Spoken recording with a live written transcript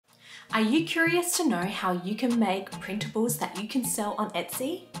Are you curious to know how you can make printables that you can sell on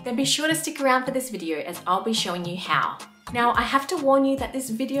Etsy? Then be sure to stick around for this video as I'll be showing you how. Now, I have to warn you that this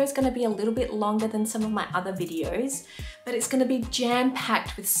video is going to be a little bit longer than some of my other videos, but it's going to be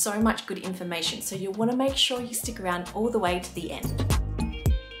jam-packed with so much good information, so you'll want to make sure you stick around all the way to the end.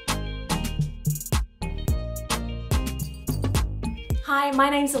 Hi, my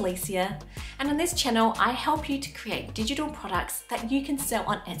name's Alicia, and on this channel, I help you to create digital products that you can sell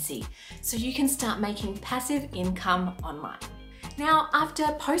on Etsy, so you can start making passive income online. Now, after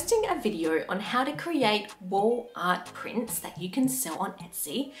posting a video on how to create wall art prints that you can sell on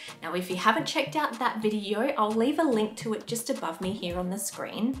Etsy, now if you haven't checked out that video, I'll leave a link to it just above me here on the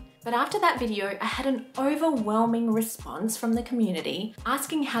screen. But after that video, I had an overwhelming response from the community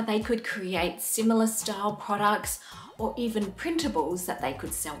asking how they could create similar style products or even printables that they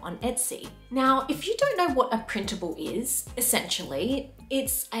could sell on Etsy. Now, if you don't know what a printable is, essentially,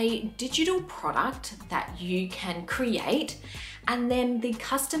 it's a digital product that you can create, and then the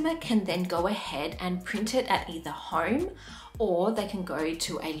customer can then go ahead and print it at either home, or they can go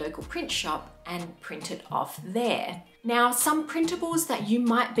to a local print shop and print it off there. Now, some printables that you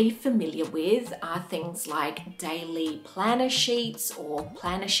might be familiar with are things like daily planner sheets or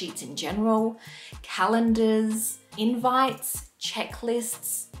planner sheets in general, calendars, invites,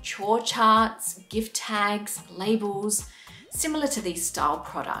 checklists, chore charts, gift tags, labels, similar to these style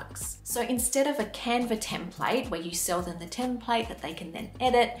products. So instead of a Canva template where you sell them the template that they can then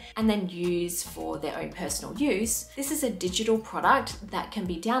edit and then use for their own personal use, this is a digital product that can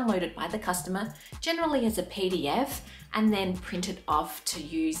be downloaded by the customer, generally as a PDF, and then printed off to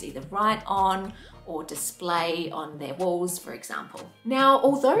use either write on or display on their walls, for example. Now,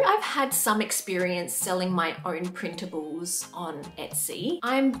 although I've had some experience selling my own printables on Etsy,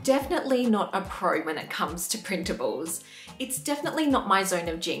 I'm definitely not a pro when it comes to printables. It's definitely not my zone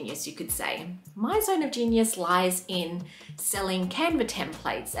of genius, you could say. My zone of genius lies in selling Canva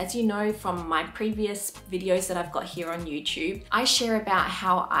templates. As you know from my previous videos that I've got here on YouTube, I share about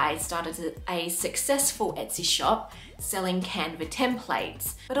how I started a successful Etsy shop selling Canva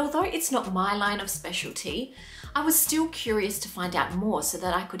templates. But although it's not my line of specialty, I was still curious to find out more so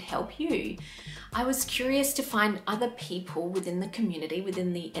that I could help you. I was curious to find other people within the community,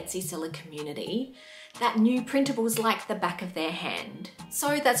 within the Etsy seller community, that knew printables like the back of their hand.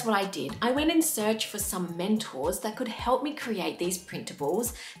 So that's what I did. I went in search for some mentors that could help me create these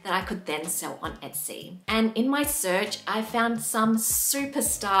printables that I could then sell on Etsy. And in my search, I found some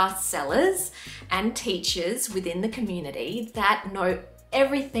superstar sellers and teachers within the community that know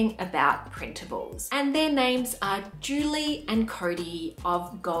everything about printables. And their names are Julie and Cody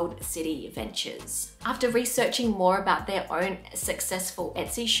of Gold City Ventures. After researching more about their own successful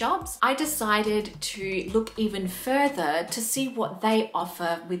Etsy shops, I decided to look even further to see what they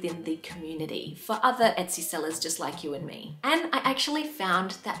offer within the community for other Etsy sellers just like you and me. And I actually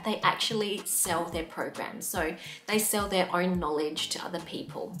found that they actually sell their programs. So they sell their own knowledge to other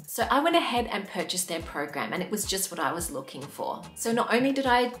people. So I went ahead and purchased their program, and it was just what I was looking for. So not only did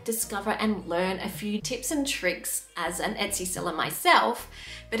I discover and learn a few tips and tricks as an Etsy seller myself,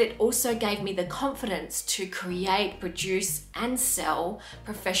 but it also gave me the confidence to create, produce, and sell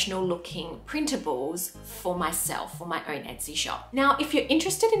professional looking printables for myself, for my own Etsy shop. Now, if you're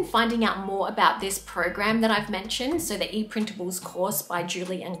interested in finding out more about this program that I've mentioned, so the E-Printables course by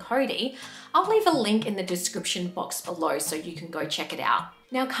Julie and Cody, I'll leave a link in the description box below so you can go check it out.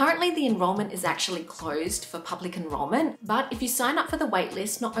 Now, currently the enrollment is actually closed for public enrollment, but if you sign up for the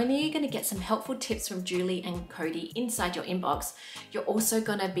waitlist, not only are you going to get some helpful tips from Julie and Cody inside your inbox, you're also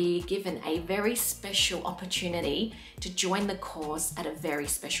going to be given a very special opportunity to join the course at a very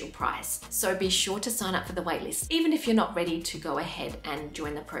special price. So be sure to sign up for the waitlist, even if you're not ready to go ahead and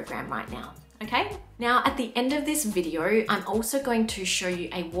join the program right now. Okay? Now, at the end of this video, I'm also going to show you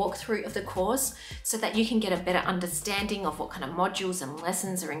a walkthrough of the course so that you can get a better understanding of what kind of modules and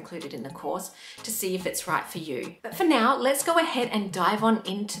lessons are included in the course to see if it's right for you. But for now, let's go ahead and dive on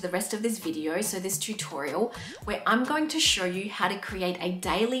into the rest of this video, so this tutorial, where I'm going to show you how to create a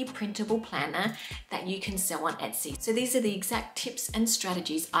daily printable planner that you can sell on Etsy. So these are the exact tips and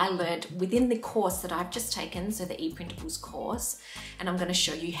strategies I learned within the course that I've just taken, so the E-Printables course, and I'm going to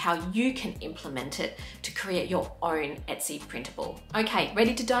show you how you can implement it to create your own Etsy printable. Okay,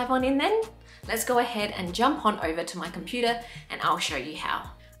 ready to dive on in then? Let's go ahead and jump on over to my computer and I'll show you how.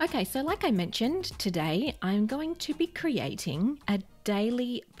 Okay, so like I mentioned, today I'm going to be creating a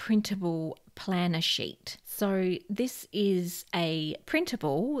daily printable planner sheet. So this is a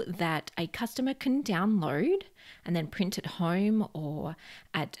printable that a customer can download and then print at home or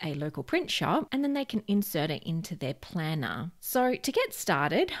at a local print shop, and then they can insert it into their planner. So to get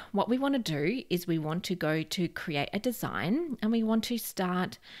started, what we want to do is we want to go to create a design, and we want to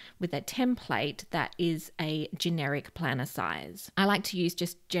start with a template that is a generic planner size. I like to use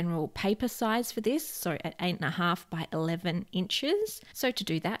just general paper size for this, so at 8.5 by 11 inches. So to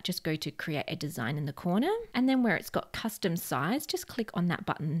do that, just go to create a design in the corner, and then where it's got custom size, just click on that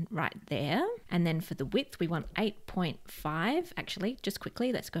button right there. And then for the width, we want 8.5. Actually, just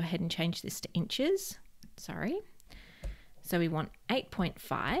quickly, let's go ahead and change this to inches. Sorry. So we want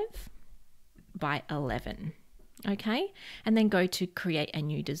 8.5 by 11. Okay, and then go to create a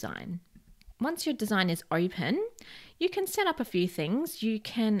new design. Once your design is open, you can set up a few things. You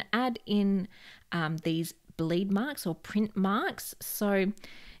can add in these bleed marks or print marks. So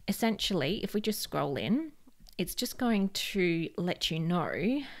essentially, if we just scroll in, it's just going to let you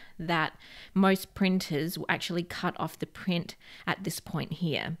know that most printers will actually cut off the print at this point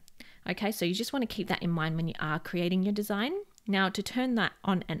here. Okay, so you just want to keep that in mind when you are creating your design. Now, to turn that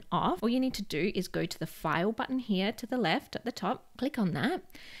on and off, all you need to do is go to the File button here to the left at the top, click on that,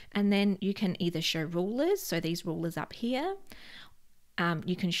 and then you can either show rulers, so these rulers up here.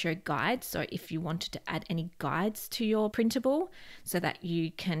 You can show guides, so if you wanted to add any guides to your printable so that you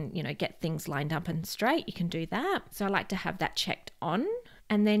can, get things lined up and straight, you can do that. So I like to have that checked on.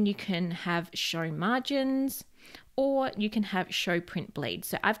 And then you can have show margins, or you can have show print bleed.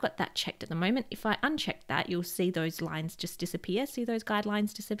 So I've got that checked at the moment. If I uncheck that, you'll see those lines just disappear. See those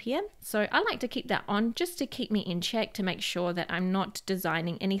guidelines disappear? So I like to keep that on just to keep me in check, to make sure that I'm not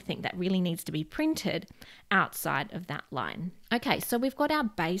designing anything that really needs to be printed outside of that line. Okay, so we've got our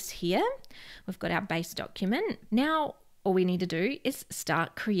base here. We've got our base document. Now, all we need to do is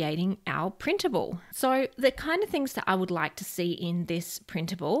start creating our printable. So the kind of things that I would like to see in this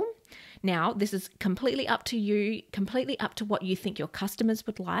printable, now this is completely up to you, completely up to what you think your customers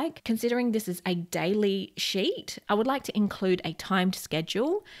would like. Considering this is a daily sheet, I would like to include a timed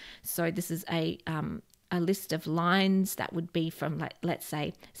schedule. So this is a list of lines that would be from, let's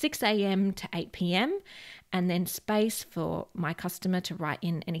say 6 a.m. to 8 p.m. and then space for my customer to write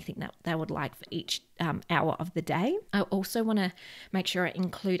in anything that they would like for each hour of the day. I also want to make sure I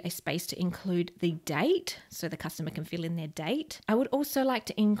include a space to include the date so the customer can fill in their date. I would also like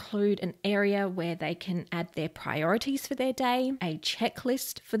to include an area where they can add their priorities for their day, a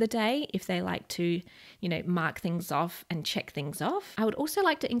checklist for the day if they like to, mark things off and check things off. I would also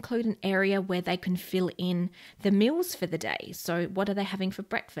like to include an area where they can fill in the meals for the day. So what are they having for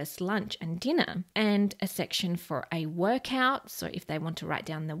breakfast, lunch, and dinner? And a section for a workout, so if they want to write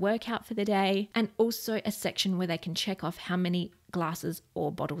down the workout for the day, and also a section where they can check off how many glasses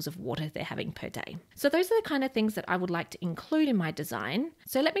or bottles of water they're having per day. So those are the kind of things that I would like to include in my design.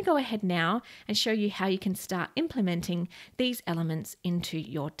 So let me go ahead now and show you how you can start implementing these elements into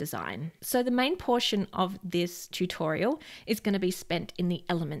your design. So the main portion of this tutorial is going to be spent in the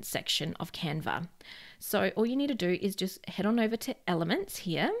elements section of Canva. So all you need to do is just head on over to elements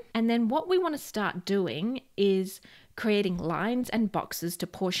here. And then what we want to start doing is creating lines and boxes to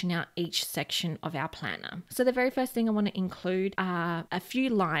portion out each section of our planner. So the very first thing I want to include are a few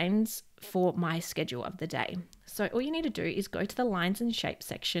lines for my schedule of the day. So all you need to do is go to the lines and shapes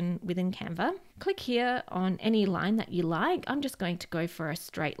section within Canva. Click here on any line that you like. I'm just going to go for a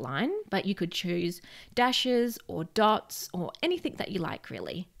straight line, but you could choose dashes or dots or anything that you like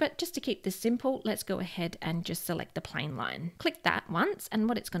really. But just to keep this simple, let's go ahead and just select the plain line. Click that once, and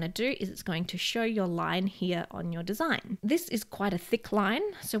what it's going to do is it's going to show your line here on your design. This is quite a thick line,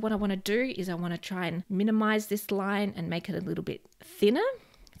 so what I want to do is I want to try and minimize this line and make it a little bit thinner.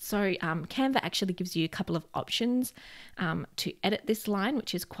 So Canva actually gives you a couple of options to edit this line,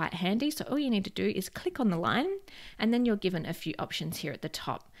 which is quite handy. So all you need to do is click on the line, and then you're given a few options here at the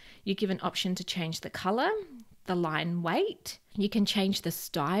top. You give an option to change the color, the line weight. You can change the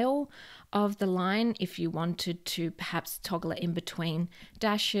style of the line if you wanted to perhaps toggle it in between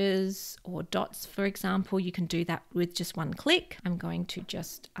dashes or dots, for example. You can do that with just one click. I'm going to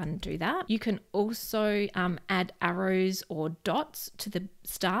just undo that. You can also add arrows or dots to the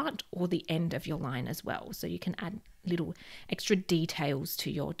start or the end of your line as well. So you can add little extra details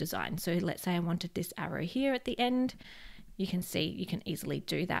to your design. So let's say I wanted this arrow here at the end. You can see you can easily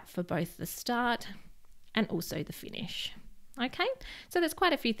do that for both the start and also the finish. Okay, so there's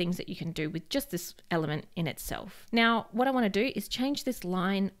quite a few things that you can do with just this element in itself. Now, what I want to do is change this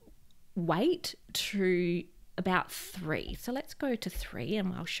line weight to about 3. So let's go to 3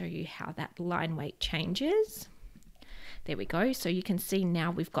 and I'll show you how that line weight changes. There we go. So you can see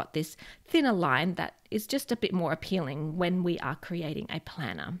now we've got this thinner line that is just a bit more appealing when we are creating a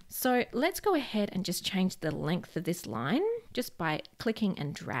planner. So let's go ahead and just change the length of this line just by clicking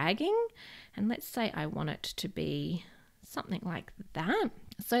and dragging. And let's say I want it to be something like that.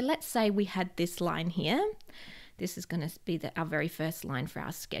 So let's say we had this line here. This is going to be our very first line for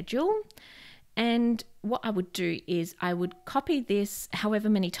our schedule. And what I would do is I would copy this however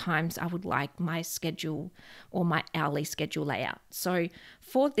many times I would like my schedule or my hourly schedule layout. So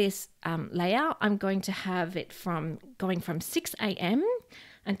for this layout, I'm going to have it going from 6 a.m.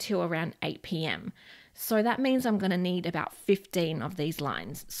 until around 8 p.m. So that means I'm going to need about 15 of these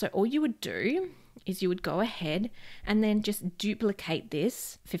lines. So all you would do is you would go ahead and then just duplicate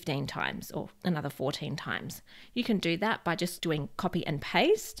this 15 times or another 14 times. You can do that by just doing copy and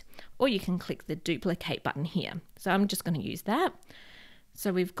paste, or you can click the duplicate button here. So I'm just going to use that.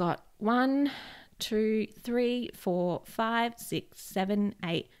 So we've got 1, 2, 3, 4, 5, 6, 7,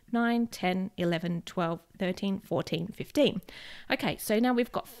 8, 9, 10, 11, 12, 13, 14, 15. Okay, so now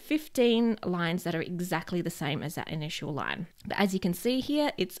we've got 15 lines that are exactly the same as that initial line. But as you can see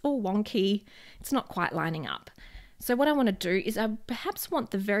here, it's all wonky. It's not quite lining up. So what I want to do is I perhaps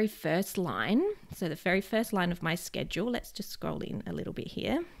want the very first line, so the very first line of my schedule, let's just scroll in a little bit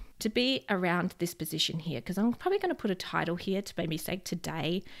here, to be around this position here, because I'm probably going to put a title here to maybe say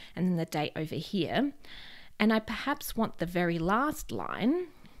today and then the date over here. And I perhaps want the very last line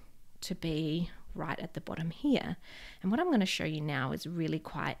to be right at the bottom here. And what I'm going to show you now is really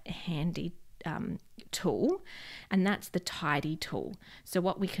quite a handy tool, and that's the tidy tool. So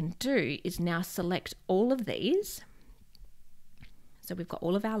what we can do is now select all of these. So we've got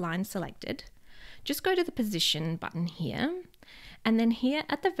all of our lines selected. Just go to the position button here. And then here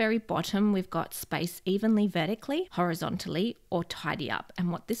at the very bottom, we've got space evenly vertically, horizontally, or tidy up.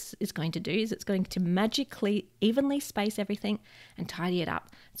 And what this is going to do is it's going to magically evenly space everything and tidy it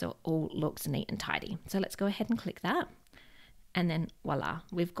up so it all looks neat and tidy. So let's go ahead and click that. And then voila,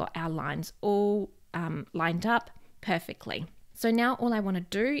 we've got our lines all lined up perfectly. So now all I want to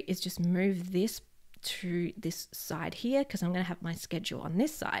do is just move this to this side here, because I'm going to have my schedule on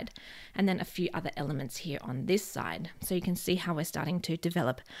this side and then a few other elements here on this side. So you can see how we're starting to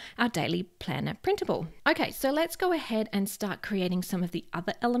develop our daily planner printable. Okay, so let's go ahead and start creating some of the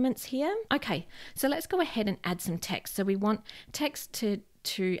other elements here. Okay, so let's go ahead and add some text. So we want text to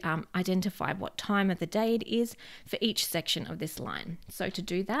identify what time of the day it is for each section of this line. So to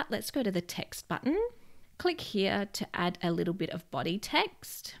do that, let's go to the text button, click here to add a little bit of body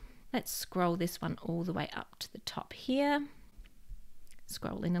text. Let's scroll this one all the way up to the top here.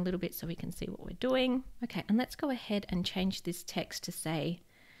 Scroll in a little bit so we can see what we're doing. Okay, and let's go ahead and change this text to say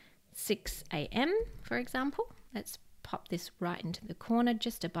 6 a.m. for example. Let's pop this right into the corner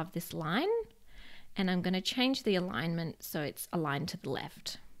just above this line. And I'm going to change the alignment so it's aligned to the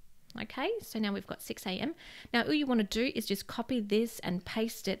left. Okay, so now we've got 6 a.m. Now all you want to do is just copy this and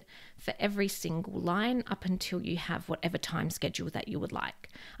paste it for every single line up until you have whatever time schedule that you would like.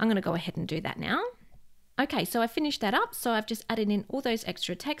 I'm going to go ahead and do that now. Okay, so I finished that up. So I've just added in all those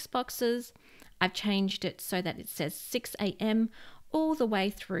extra text boxes. I've changed it so that it says 6 a.m. all the way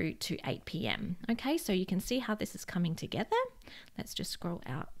through to 8 p.m. Okay, so you can see how this is coming together. Let's just scroll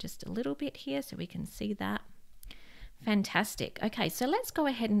out just a little bit here so we can see that. Fantastic. Okay, so let's go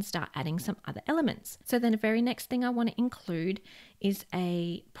ahead and start adding some other elements. So then the very next thing I want to include is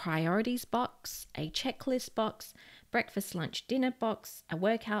a priorities box, a checklist box, breakfast, lunch, dinner box, a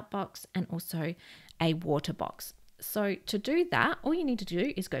workout box, and also a water box. So to do that, all you need to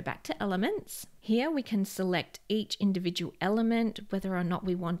do is go back to elements. Here we can select each individual element, whether or not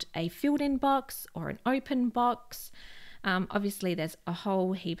we want a filled-in box or an open box. Obviously there's a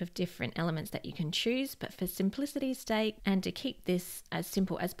whole heap of different elements that you can choose, but for simplicity's sake and to keep this as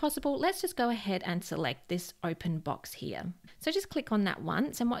simple as possible, let's just go ahead and select this open box here. So just click on that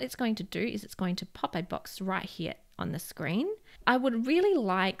once, and what it's going to do is it's going to pop a box right here on the screen. I would really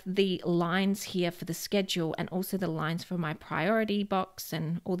like the lines here for the schedule and also the lines for my priority box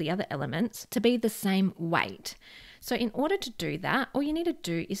and all the other elements to be the same weight. So in order to do that, all you need to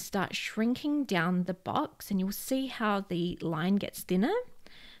do is start shrinking down the box, and you'll see how the line gets thinner.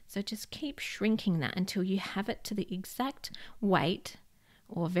 So just keep shrinking that until you have it to the exact weight,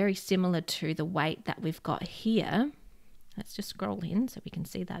 or very similar to the weight that we've got here. Let's just scroll in so we can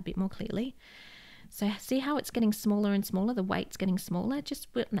see that a bit more clearly. So see how it's getting smaller and smaller, the weight's getting smaller,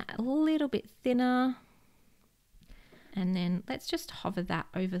 just put that a little bit thinner. And then let's just hover that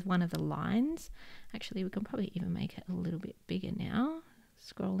over one of the lines. Actually, we can probably even make it a little bit bigger now.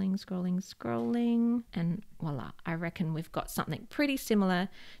 Scrolling, scrolling, scrolling, and voila, I reckon we've got something pretty similar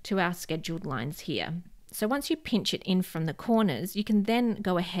to our scheduled lines here. So once you pinch it in from the corners, you can then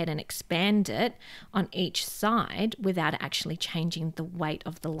go ahead and expand it on each side without actually changing the weight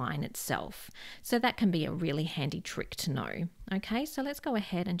of the line itself. So that can be a really handy trick to know. Okay, so let's go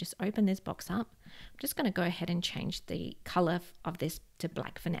ahead and just open this box up. I'm just going to go ahead and change the color of this to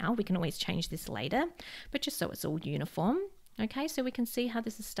black for now. We can always change this later, but just so it's all uniform. Okay, so we can see how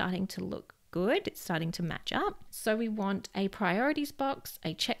this is starting to look good. It's starting to match up. So we want a priorities box,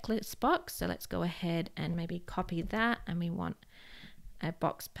 a checklist box. So let's go ahead and maybe copy that, and we want a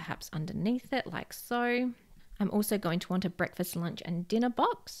box perhaps underneath it like so. I'm also going to want a breakfast, lunch and dinner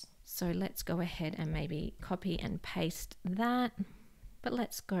box. So let's go ahead and maybe copy and paste that. But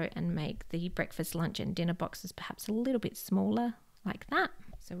let's go and make the breakfast, lunch and dinner boxes perhaps a little bit smaller like that.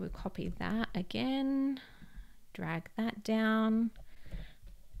 So we'll copy that again, drag that down.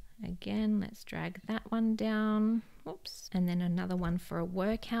 Again, let's drag that one down. Oops. And then another one for a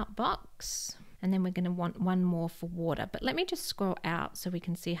workout box. And then we're going to want one more for water. But let me just scroll out so we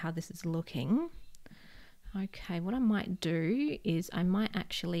can see how this is looking. Okay, what I might do is I might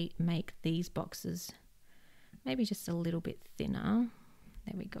actually make these boxes maybe just a little bit thinner.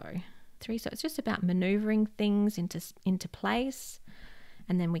 There we go. 3. So it's just about maneuvering things into place.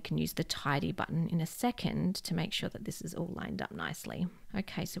 And then we can use the tidy button in a second to make sure that this is all lined up nicely.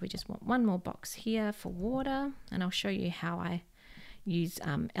 Okay, so we just want one more box here for water, and I'll show you how I use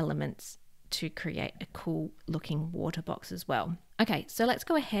elements to create a cool looking water box as well. Okay, so let's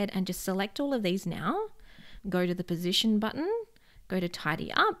go ahead and just select all of these now. Go to the position button, go to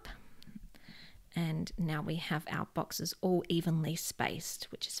tidy up, and now we have our boxes all evenly spaced,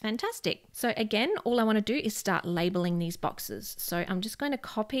 which is fantastic. So again, all I want to do is start labeling these boxes. So I'm just going to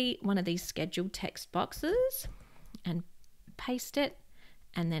copy one of these scheduled text boxes and paste it,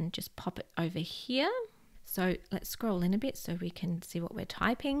 and then just pop it over here. So let's scroll in a bit so we can see what we're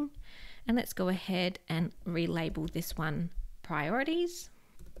typing. And let's go ahead and relabel this one priorities,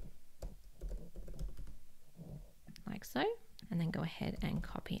 like so. And then go ahead and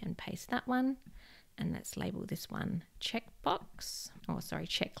copy and paste that one. And let's label this one checkbox, or sorry,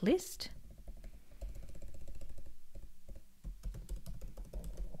 checklist.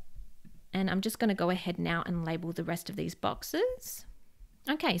 And I'm just going to go ahead now and label the rest of these boxes.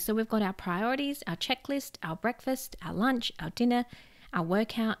 Okay, so we've got our priorities, our checklist, our breakfast, our lunch, our dinner, our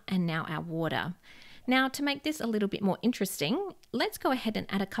workout, and now our water. Now, to make this a little bit more interesting, let's go ahead and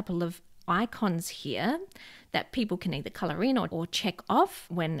add a couple of icons here that people can either color in or check off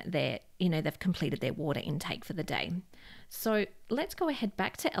when they've completed their water intake for the day. So let's go ahead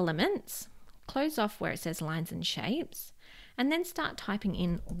back to elements, close off where it says lines and shapes, and then start typing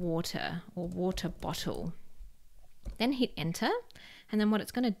in water or water bottle. Then hit enter, and then what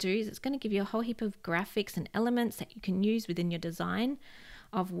it's going to do is it's going to give you a whole heap of graphics and elements that you can use within your design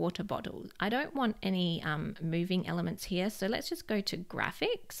of water bottles. I don't want any moving elements here, so let's just go to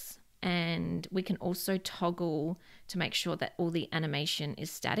graphics. And we can also toggle to make sure that all the animation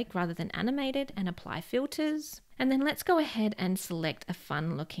is static rather than animated, and apply filters. And then let's go ahead and select a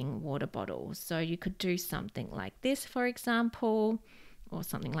fun looking water bottle. So you could do something like this, for example, or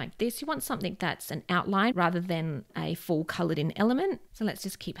something like this. You want something that's an outline rather than a full colored in element. So let's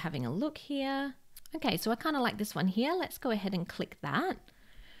just keep having a look here. Okay, so I kind of like this one here. Let's go ahead and click that.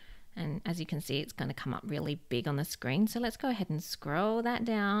 And as you can see, it's going to come up really big on the screen. So let's go ahead and scroll that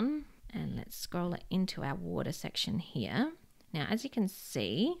down, and let's scroll it into our water section here. Now, as you can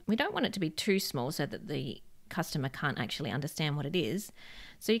see, we don't want it to be too small so that the customer can't actually understand what it is.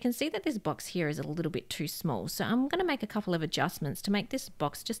 So you can see that this box here is a little bit too small. So I'm going to make a couple of adjustments to make this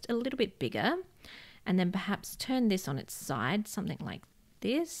box just a little bit bigger, and then perhaps turn this on its side, something like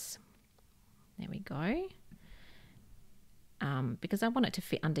this. There we go. Because I want it to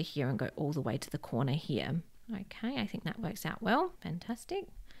fit under here and go all the way to the corner here. Okay, I think that works out well. Fantastic.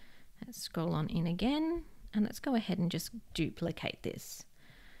 Let's scroll on in again, and let's go ahead and just duplicate this,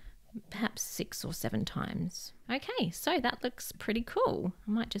 perhaps 6 or 7 times. Okay, so that looks pretty cool.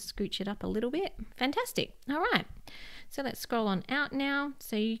 I might just scooch it up a little bit. Fantastic. All right, so let's scroll on out now.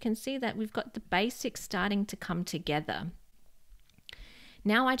 So you can see that we've got the basics starting to come together.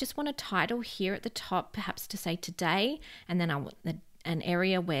 Now I just want a title here at the top, perhaps to say today, and then I want an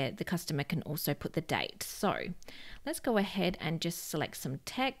area where the customer can also put the date. So let's go ahead and just select some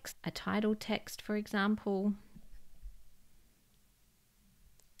text, a title text, for example.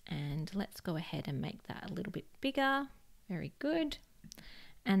 And let's go ahead and make that a little bit bigger. Very good.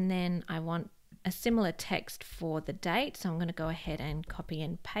 And then I want a similar text for the date. So I'm going to go ahead and copy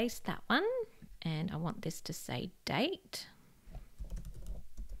and paste that one. And I want this to say date.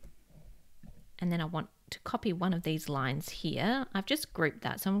 And then I want to copy one of these lines here. I've just grouped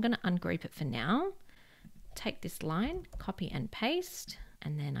that, so I'm going to ungroup it for now. take this line, copy and paste,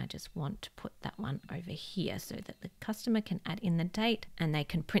 and then I just want to put that one over here so that the customer can add in the date and they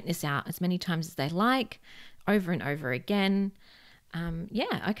can print this out as many times as they like, over and over again.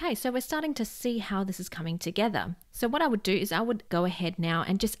 Yeah, okay, so we're starting to see how this is coming together. So what I would do is I would go ahead now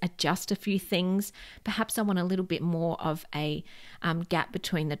and just adjust a few things. Perhaps I want a little bit more of a gap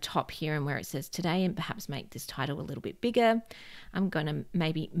between the top here and where it says today, and perhaps make this title a little bit bigger. I'm going to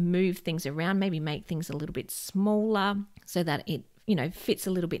maybe move things around, maybe make things a little bit smaller so that it, you know, fits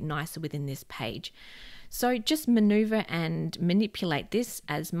a little bit nicer within this page. So just maneuver and manipulate this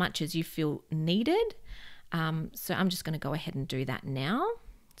as much as you feel needed. So I'm just going to go ahead and do that now.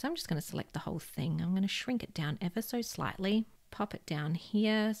 So I'm just going to select the whole thing. I'm going to shrink it down ever so slightly, pop it down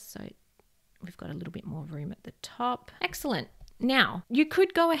here so we've got a little bit more room at the top. Excellent. Now, you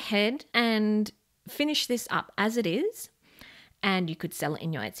could go ahead and finish this up as it is, and you could sell it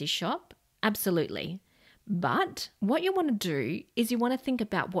in your Etsy shop. Absolutely. But what you want to do is you want to think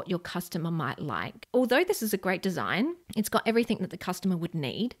about what your customer might like. Although this is a great design, it's got everything that the customer would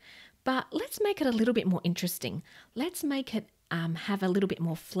need, but let's make it a little bit more interesting. Let's make it have a little bit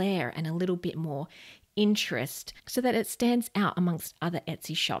more flair and a little bit more interest so that it stands out amongst other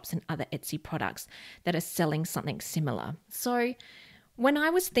Etsy shops and other Etsy products that are selling something similar. So when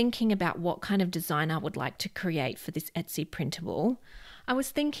I was thinking about what kind of design I would like to create for this Etsy printable, I was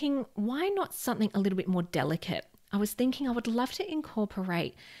thinking, why not something a little bit more delicate? I was thinking I would love to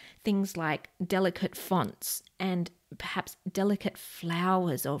incorporate things like delicate fonts and perhaps delicate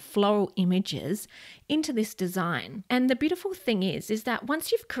flowers or floral images into this design. And the beautiful thing is that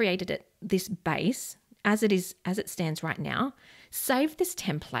once you've created this base, as it stands right now, save this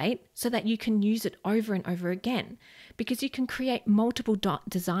template so that you can use it over and over again, because you can create multiple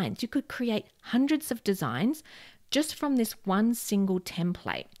designs. You could create hundreds of designs just from this one single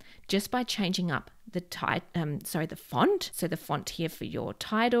template, just by changing up the font. So the font here for your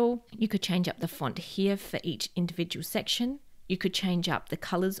title, you could change up the font here for each individual section. You could change up the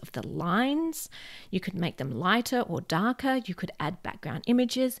colors of the lines. You could make them lighter or darker. You could add background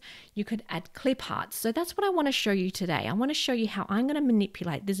images. You could add clip arts. So that's what I want to show you today. I want to show you how I'm going to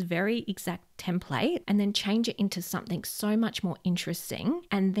manipulate this very exact template and then change it into something so much more interesting,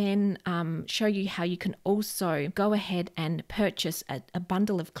 and then show you how you can also go ahead and purchase a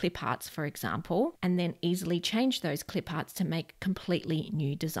bundle of clip arts, for example, and then easily change those clip arts to make completely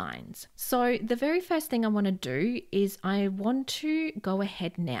new designs. So the very first thing I want to do is I want to go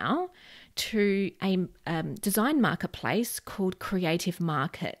ahead now to a design marketplace called Creative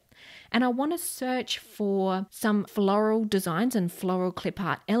Market. And I want to search for some floral designs and floral clip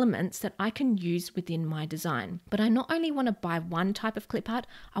art elements that I can use within my design. But I not only want to buy one type of clip art,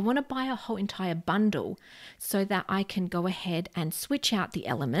 I want to buy a whole entire bundle so that I can go ahead and switch out the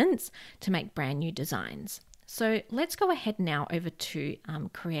elements to make brand new designs. So let's go ahead now over to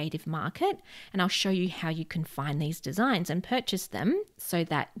Creative Market, and I'll show you how you can find these designs and purchase them so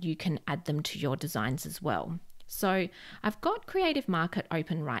that you can add them to your designs as well. So I've got Creative Market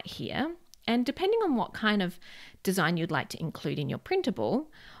open right here, and depending on what kind of design you'd like to include in your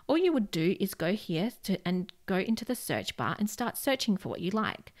printable, all you would do is go here and go into the search bar and start searching for what you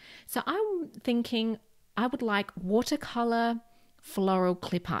like. So I'm thinking I would like watercolor floral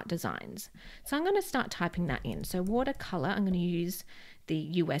clip art designs. So I'm going to start typing that in. So watercolor, I'm going to use the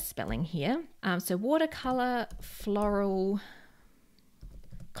US spelling here. So watercolor floral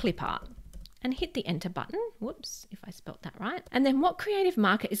clip art, and hit the enter button. Whoops, if I spelt that right. And then what Creative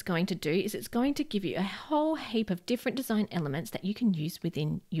Market is going to do is it's going to give you a whole heap of different design elements that you can use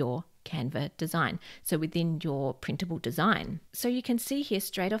within your Canva design, so within your printable design. So you can see here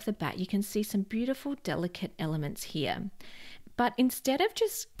straight off the bat, you can see some beautiful delicate elements here. But instead of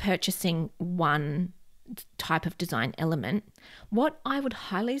just purchasing one type of design element, what I would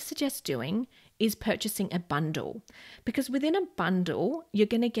highly suggest doing is purchasing a bundle, because within a bundle, you're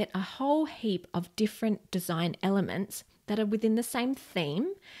going to get a whole heap of different design elements that are within the same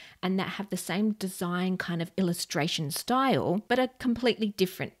theme and that have the same design kind of illustration style, but are completely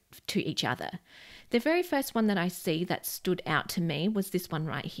different to each other. The very first one that I see that stood out to me was this one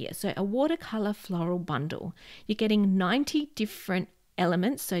right here. So a watercolor floral bundle. You're getting 90 different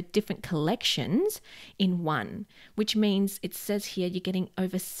elements, so different collections in one, which means it says here you're getting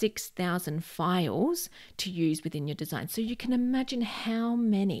over 6,000 files to use within your design. So you can imagine how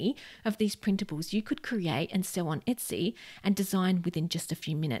many of these printables you could create and sell on Etsy and design within just a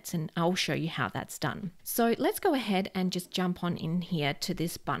few minutes, and I'll show you how that's done. So let's go ahead and just jump on in here to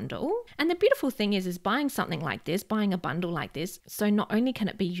this bundle. And the beautiful thing is buying something like this, buying a bundle like this, so not only can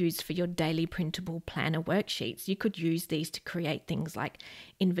it be used for your daily printable planner worksheets, you could use these to create things like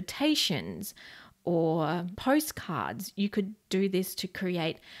invitations or postcards. You could do this to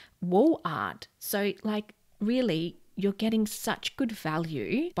create wall art. So like really, you're getting such good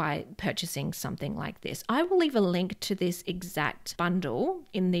value by purchasing something like this. I will leave a link to this exact bundle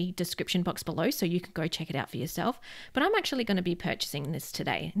in the description box below so you can go check it out for yourself. But I'm actually going to be purchasing this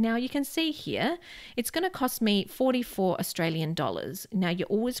today. Now you can see here, it's going to cost me 44 Australian dollars. Now you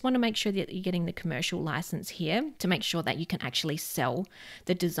always want to make sure that you're getting the commercial license here to make sure that you can actually sell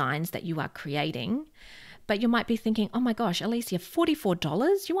the designs that you are creating. But you might be thinking, oh my gosh, Alicia,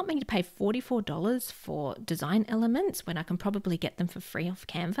 $44? You want me to pay $44 for design elements when I can probably get them for free off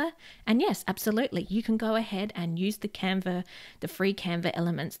Canva? And yes, absolutely. You can go ahead and use the free Canva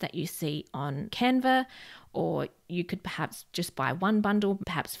elements that you see on Canva, or you could perhaps just buy one bundle,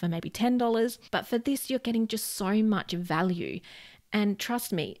 perhaps for maybe $10. But for this, you're getting just so much value. And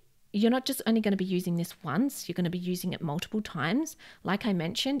trust me, you're not just only going to be using this once, you're going to be using it multiple times. Like I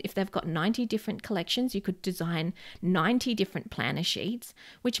mentioned, if they've got 90 different collections, you could design 90 different planner sheets,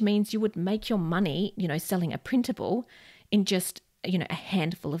 which means you would make your money, selling a printable in just, a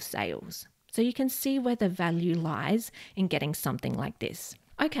handful of sales. So you can see where the value lies in getting something like this.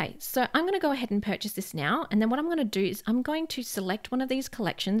 Okay, so I'm going to go ahead and purchase this now. And then what I'm going to do is I'm going to select one of these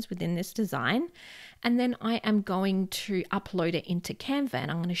collections within this design. And then I am going to upload it into Canva,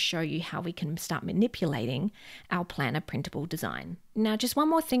 and I'm going to show you how we can start manipulating our planner printable design. Now, just one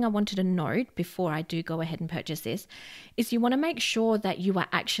more thing I wanted to note before I do go ahead and purchase this is you want to make sure that you are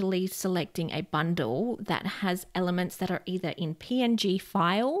actually selecting a bundle that has elements that are either in PNG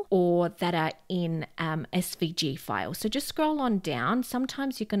file or that are in SVG file. So just scroll on down.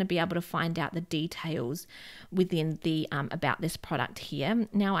 Sometimes you're going to be able to find out the details within the about this product here.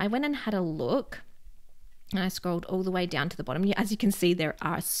 Now, I went and had a look. And I scrolled all the way down to the bottom. As you can see, there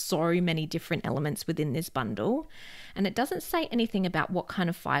are so many different elements within this bundle, and it doesn't say anything about what kind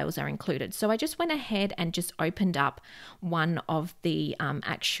of files are included. So I just went ahead and just opened up one of the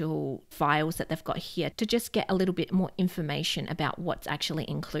actual files that they've got here to just get a little bit more information about what's actually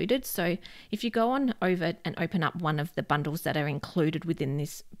included. So if you go on over and open up one of the bundles that are included within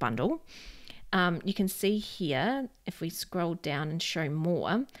this bundle, you can see here, if we scroll down and show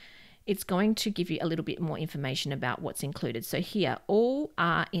more, it's going to give you a little bit more information about what's included. So here, all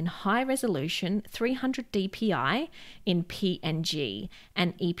are in high resolution 300 dpi in PNG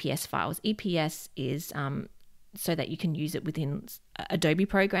and EPS files. EPS is so that you can use it within Adobe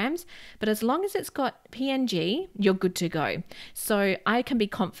programs, but as long as it's got PNG, you're good to go. So I can be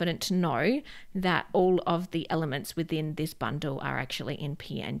confident to know that all of the elements within this bundle are actually in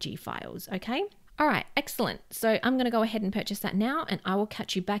PNG files, okay? All right, excellent. So I'm going to go ahead and purchase that now, and I will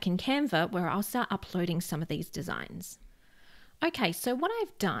catch you back in Canva where I'll start uploading some of these designs. Okay, so what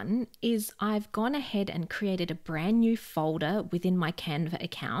I've done is I've gone ahead and created a brand new folder within my Canva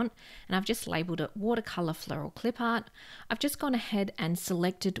account, and I've just labeled it Watercolor Floral Clip Art. I've just gone ahead and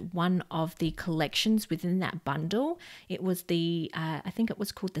selected one of the collections within that bundle. It was the, I think it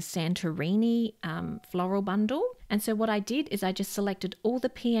was called the Santorini Floral Bundle. And so what I did is I just selected all the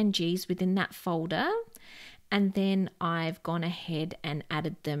PNGs within that folder, and then I've gone ahead and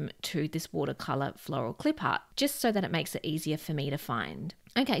added them to this watercolor floral clip art, just so that it makes it easier for me to find.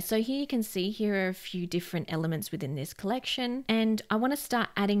 Okay, so here you can see here are a few different elements within this collection, and I want to start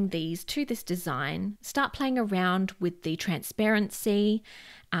adding these to this design, start playing around with the transparency,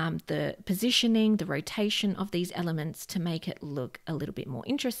 the positioning, the rotation of these elements to make it look a little bit more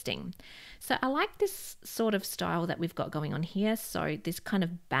interesting. So I like this sort of style that we've got going on here. So this kind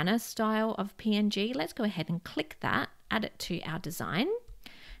of banner style of PNG, let's go ahead and click that, add it to our design.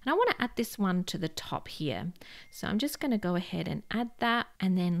 And I want to add this one to the top here. So I'm just going to go ahead and add that,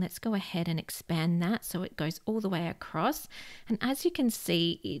 and then let's go ahead and expand that so it goes all the way across. And as you can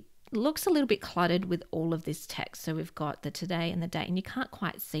see, it looks a little bit cluttered with all of this text. So we've got the today and the date, and you can't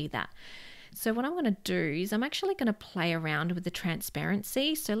quite see that. So what I'm going to do is I'm actually going to play around with the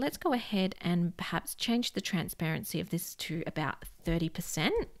transparency. So let's go ahead and perhaps change the transparency of this to about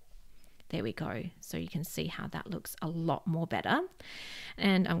 30%. There we go. So you can see how that looks a lot more better.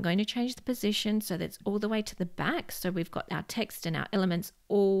 And I'm going to change the position so that's all the way to the back. So we've got our text and our elements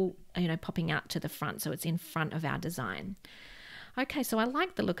all, popping out to the front. So it's in front of our design. Okay, so I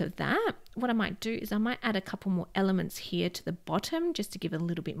like the look of that. What I might do is I might add a couple more elements here to the bottom just to give it a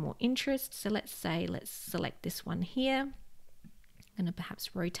little bit more interest. So let's select this one here. I'm going to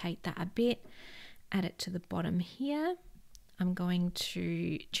perhaps rotate that a bit, add it to the bottom here. I'm going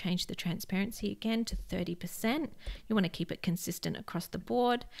to change the transparency again to 30%. You want to keep it consistent across the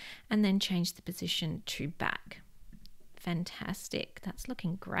board, and then change the position to back. Fantastic, that's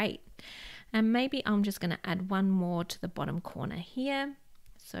looking great. And maybe I'm just going to add one more to the bottom corner here.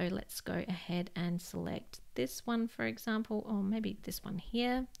 So let's go ahead and select this one, for example, or maybe this one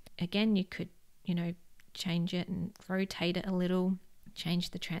here. Again, you could, change it and rotate it a little,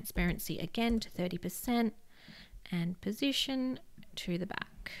 change the transparency again to 30% and position to the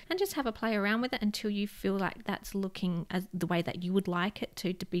back, and just have a play around with it until you feel like that's looking as the way that you would like it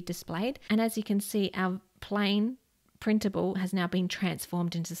to be displayed. And as you can see, our plain printable has now been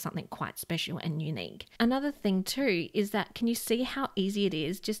transformed into something quite special and unique. Another thing too is that, can you see how easy it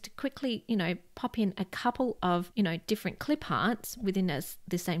is just to quickly, pop in a couple of, different clip arts within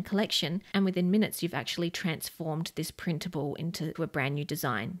the same collection, and within minutes you've actually transformed this printable into a brand new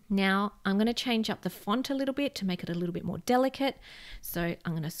design. Now I'm going to change up the font a little bit to make it a little bit more delicate. So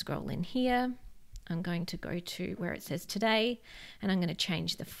I'm going to scroll in here. I'm going to go to where it says today, and I'm going to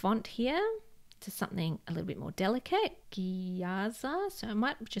change the font here to something a little bit more delicate, Gyaza. So I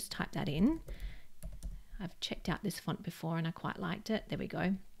might just type that in. I've checked out this font before and I quite liked it. There we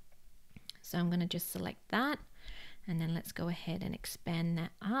go. So I'm going to just select that, and then let's go ahead and expand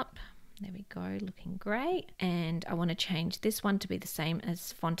that up. There we go, looking great. And I want to change this one to be the same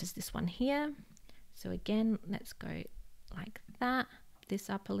as font as this one here. So again, let's go like that.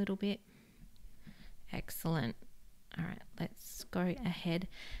 This up a little bit. Excellent. All right, let's go ahead.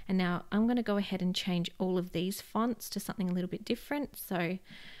 And now I'm going to go ahead and change all of these fonts to something a little bit different. So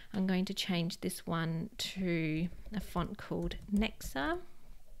I'm going to change this one to a font called Nexa.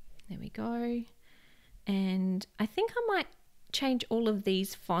 There we go. And I think I might change all of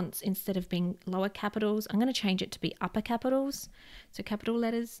these fonts, instead of being lower capitals, I'm going to change it to be upper capitals. So capital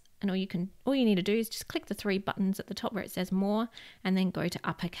letters, and all you need to do is just click the three buttons at the top where it says more, and then go to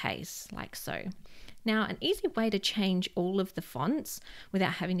uppercase like so. Now, an easy way to change all of the fonts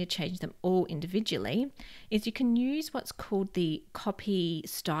without having to change them all individually is you can use what's called the copy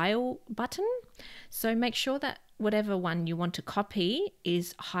style button. So make sure that whatever one you want to copy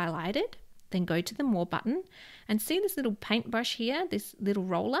is highlighted, then go to the more button, and see this little paintbrush here, this little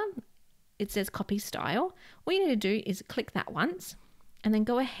roller, it says copy style. All you need to do is click that once, and then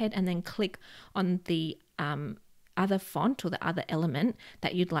go ahead and then click on the other font or the other element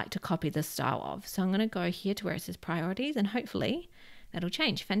that you'd like to copy the style of. So I'm going to go here to where it says priorities, and hopefully that'll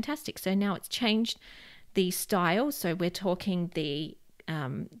change. Fantastic. So now it's changed the style. So we're talking the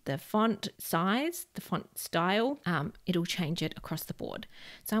font size, the font style, it'll change it across the board.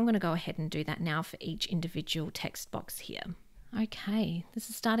 So I'm going to go ahead and do that now for each individual text box here. Okay, this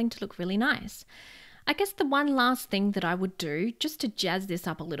is starting to look really nice. I guess the one last thing that I would do, just to jazz this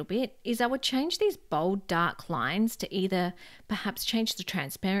up a little bit, is I would change these bold dark lines to either perhaps change the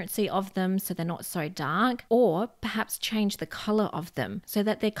transparency of them so they're not so dark, or perhaps change the color of them so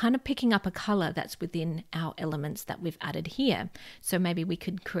that they're kind of picking up a color that's within our elements that we've added here. So maybe we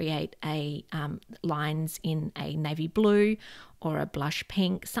could create a lines in a navy blue or a blush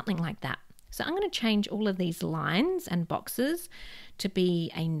pink, something like that. So I'm going to change all of these lines and boxes to be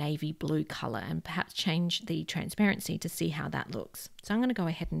a navy blue color, and perhaps change the transparency to see how that looks. So I'm going to go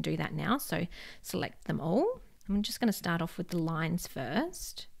ahead and do that now. So select them all. I'm just going to start off with the lines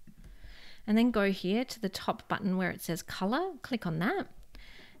first, and then go here to the top button where it says color, click on that.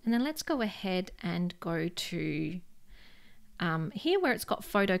 And then let's go ahead and go to here where it's got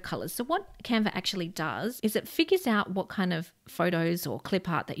photo colors. So what Canva actually does is it figures out what kind of photos or clip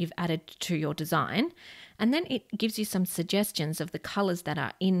art that you've added to your design, and then it gives you some suggestions of the colors that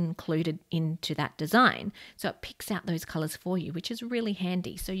are included into that design. So it picks out those colors for you, which is really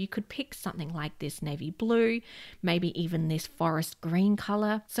handy. So you could pick something like this navy blue, maybe even this forest green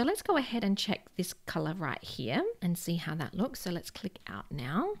color. So let's go ahead and check this color right here and see how that looks. So let's click out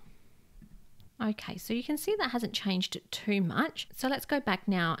now. Okay, so you can see that hasn't changed it too much. So let's go back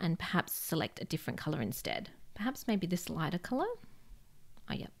now and perhaps select a different color instead. Perhaps maybe this lighter color.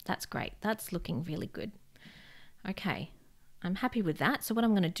 Oh yeah, that's great. That's looking really good. Okay, I'm happy with that. So what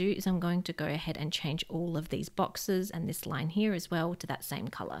I'm going to do is I'm going to go ahead and change all of these boxes and this line here as well to that same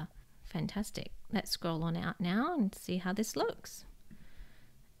color. Fantastic. Let's scroll on out now and see how this looks.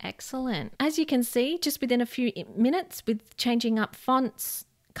 Excellent. As you can see, just within a few minutes with changing up fonts,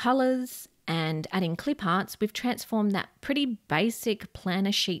 colors, and adding clip arts, we've transformed that pretty basic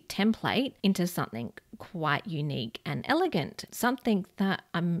planner sheet template into something quite unique and elegant, something that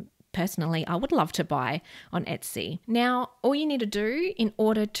personally I would love to buy on Etsy. Now, all you need to do in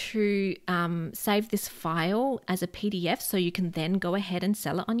order to save this file as a PDF so you can then go ahead and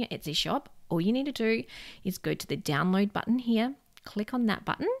sell it on your Etsy shop, all you need to do is go to the download button here, click on that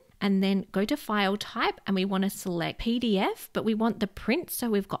button, and then go to file type, and we want to select PDF, but we want the print, so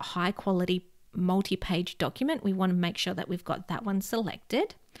we've got high quality multi-page document. We want to make sure that we've got that one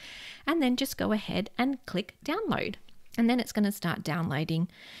selected, and then just go ahead and click download. And then it's going to start downloading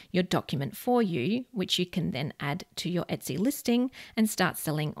your document for you, which you can then add to your Etsy listing and start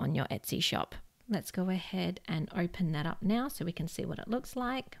selling on your Etsy shop. Let's go ahead and open that up now so we can see what it looks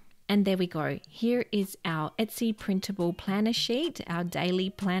like. And there we go. Here is our Etsy printable planner sheet, our daily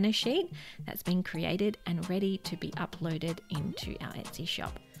planner sheet that's been created and ready to be uploaded into our Etsy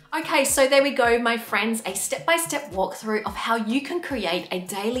shop. Okay, so there we go, my friends, a step-by-step walkthrough of how you can create a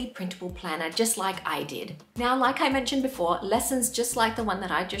daily printable planner just like I did. Now, like I mentioned before, lessons just like the one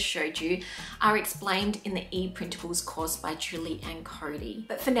that I just showed you are explained in the E-Printables course by Julie and Cody.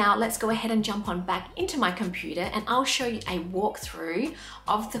 But for now, let's go ahead and jump on back into my computer and I'll show you a walkthrough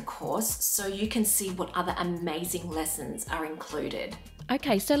of the course so you can see what other amazing lessons are included.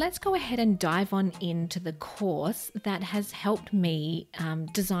 Okay, so let's go ahead and dive on into the course that has helped me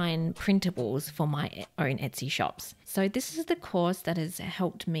design printables for my own Etsy shops. So this is the course that has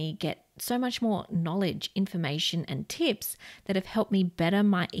helped me get so much more knowledge, information, and tips that have helped me better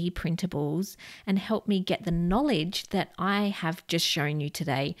my e-printables and help me get the knowledge that I have just shown you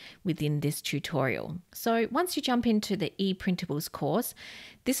today within this tutorial. So once you jump into the e-printables course,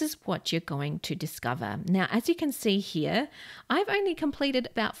 this is what you're going to discover. Now, as you can see here, I've only completed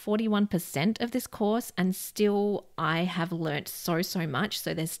about 41% of this course and still I have learnt so much.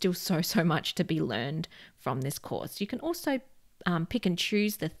 So there's still so much to be learned from this course. You can also pick and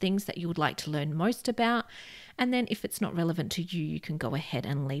choose the things that you would like to learn most about. And then if it's not relevant to you, you can go ahead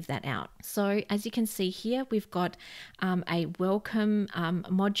and leave that out. So as you can see here, we've got a welcome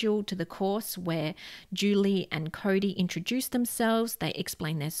module to the course where Julie and Cody introduce themselves, they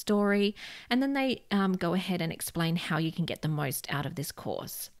explain their story, and then they go ahead and explain how you can get the most out of this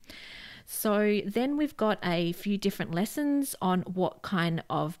course. So then we've got a few different lessons on what kind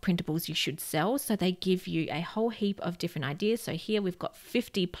of printables you should sell. So they give you a whole heap of different ideas. So here we've got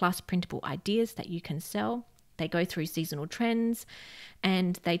 50 plus printable ideas that you can sell. They go through seasonal trends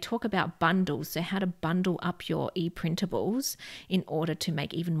and they talk about bundles. So how to bundle up your e-printables in order to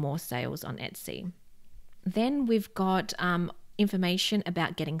make even more sales on Etsy. Then we've got information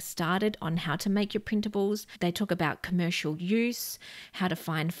about getting started on how to make your printables. They talk about commercial use, how to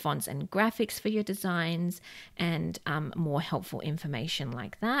find fonts and graphics for your designs, and more helpful information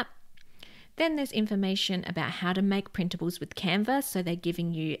like that. Then there's information about how to make printables with Canva. So they're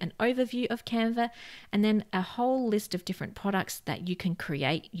giving you an overview of Canva and then a whole list of different products that you can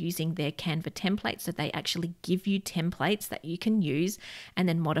create using their Canva templates. So they actually give you templates that you can use and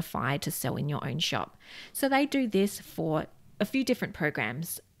then modify to sell in your own shop. So they do this for a few different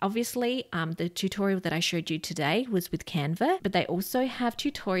programs. Obviously, the tutorial that I showed you today was with Canva, but they also have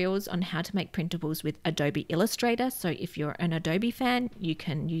tutorials on how to make printables with Adobe Illustrator. So if you're an Adobe fan, you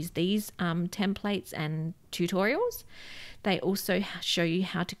can use these templates and tutorials. They also show you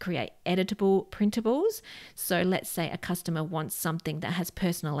how to create editable printables. So let's say a customer wants something that has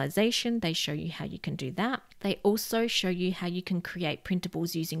personalization. They show you how you can do that. They also show you how you can create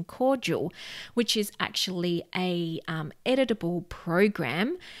printables using Cordial, which is actually a editable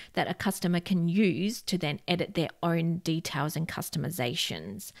program that a customer can use to then edit their own details and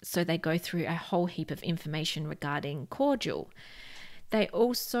customizations. So they go through a whole heap of information regarding Cordial. They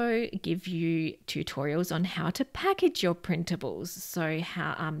also give you tutorials on how to package your printables, so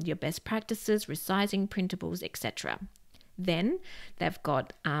how your best practices, resizing printables, etc. Then they've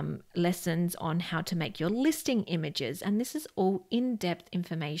got lessons on how to make your listing images, and this is all in-depth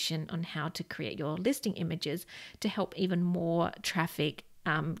information on how to create your listing images to help even more traffic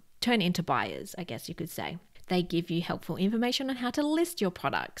turn into buyers, I guess you could say. They give you helpful information on how to list your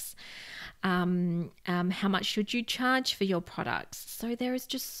products. How much should you charge for your products? So there is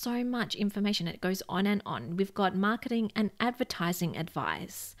just so much information. It goes on and on. We've got marketing and advertising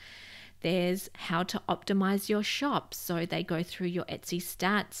advice. There's how to optimize your shop. So they go through your Etsy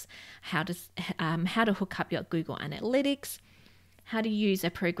stats, how to hook up your Google Analytics, how to use a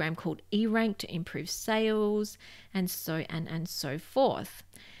program called eRank to improve sales, and so forth.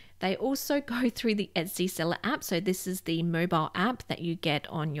 They also go through the Etsy Seller app. So this is the mobile app that you get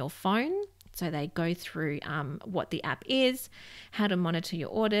on your phone. So they go through what the app is, how to monitor your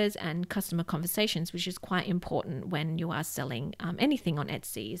orders, and customer conversations, which is quite important when you are selling anything on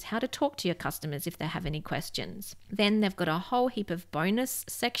Etsy, is how to talk to your customers if they have any questions. Then they've got a whole heap of bonus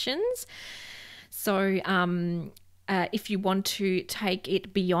sections. So if you want to take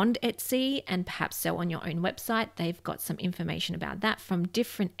it beyond Etsy and perhaps sell on your own website, they've got some information about that from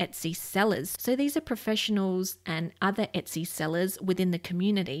different Etsy sellers. So these are professionals and other Etsy sellers within the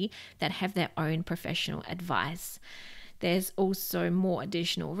community that have their own professional advice. There's also more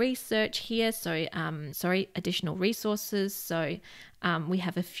additional research here, so additional resources. So we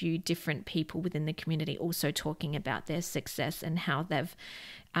have a few different people within the community also talking about their success and how they've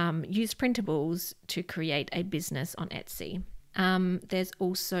used printables to create a business on Etsy. There's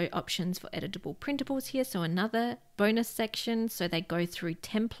also options for editable printables here, so another bonus section. So they go through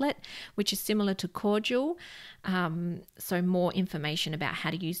template, which is similar to Cordial. So more information about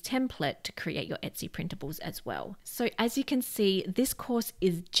how to use template to create your Etsy printables as well. So as you can see, this course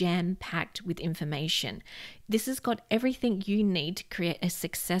is jam-packed with information. This has got everything you need to create a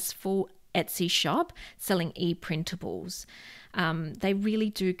successful Etsy shop selling e-printables. They really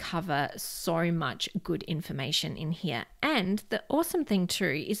do cover so much good information in here. And the awesome thing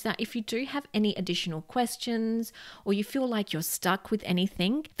too is that if you do have any additional questions or you feel like you're stuck with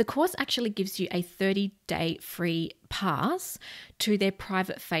anything, the course actually gives you a 30-day free pass to their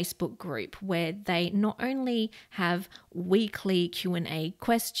private Facebook group, where they not only have weekly Q&A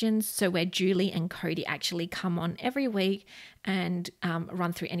questions, so where Julie and Cody actually come on every week and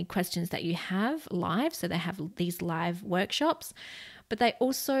run through any questions that you have live. So they have these live workshops, but they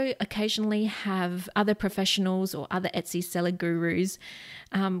also occasionally have other professionals or other Etsy seller gurus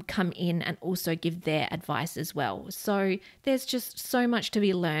come in and also give their advice as well. So there's just so much to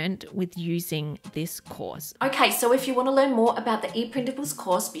be learned with using this course. Okay, so if you want to learn more about the E-Printables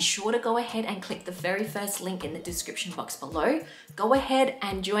course, be sure to go ahead and click the very first link in the description box below. Go ahead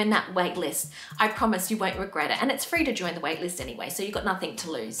and join that waitlist. I promise you won't regret it, and it's free to join the waitlist anyway, so you've got nothing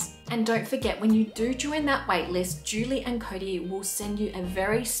to lose. And don't forget, when you do join that waitlist, Julie and Cody will send you a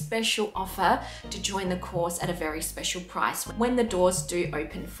very special offer to join the course at a very special price when the doors do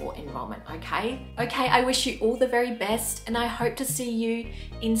open for enrollment, okay? Okay, I wish you all the very best, and I hope to see you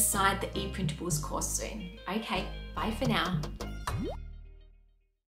inside the E-Printables course soon. Okay, bye for now.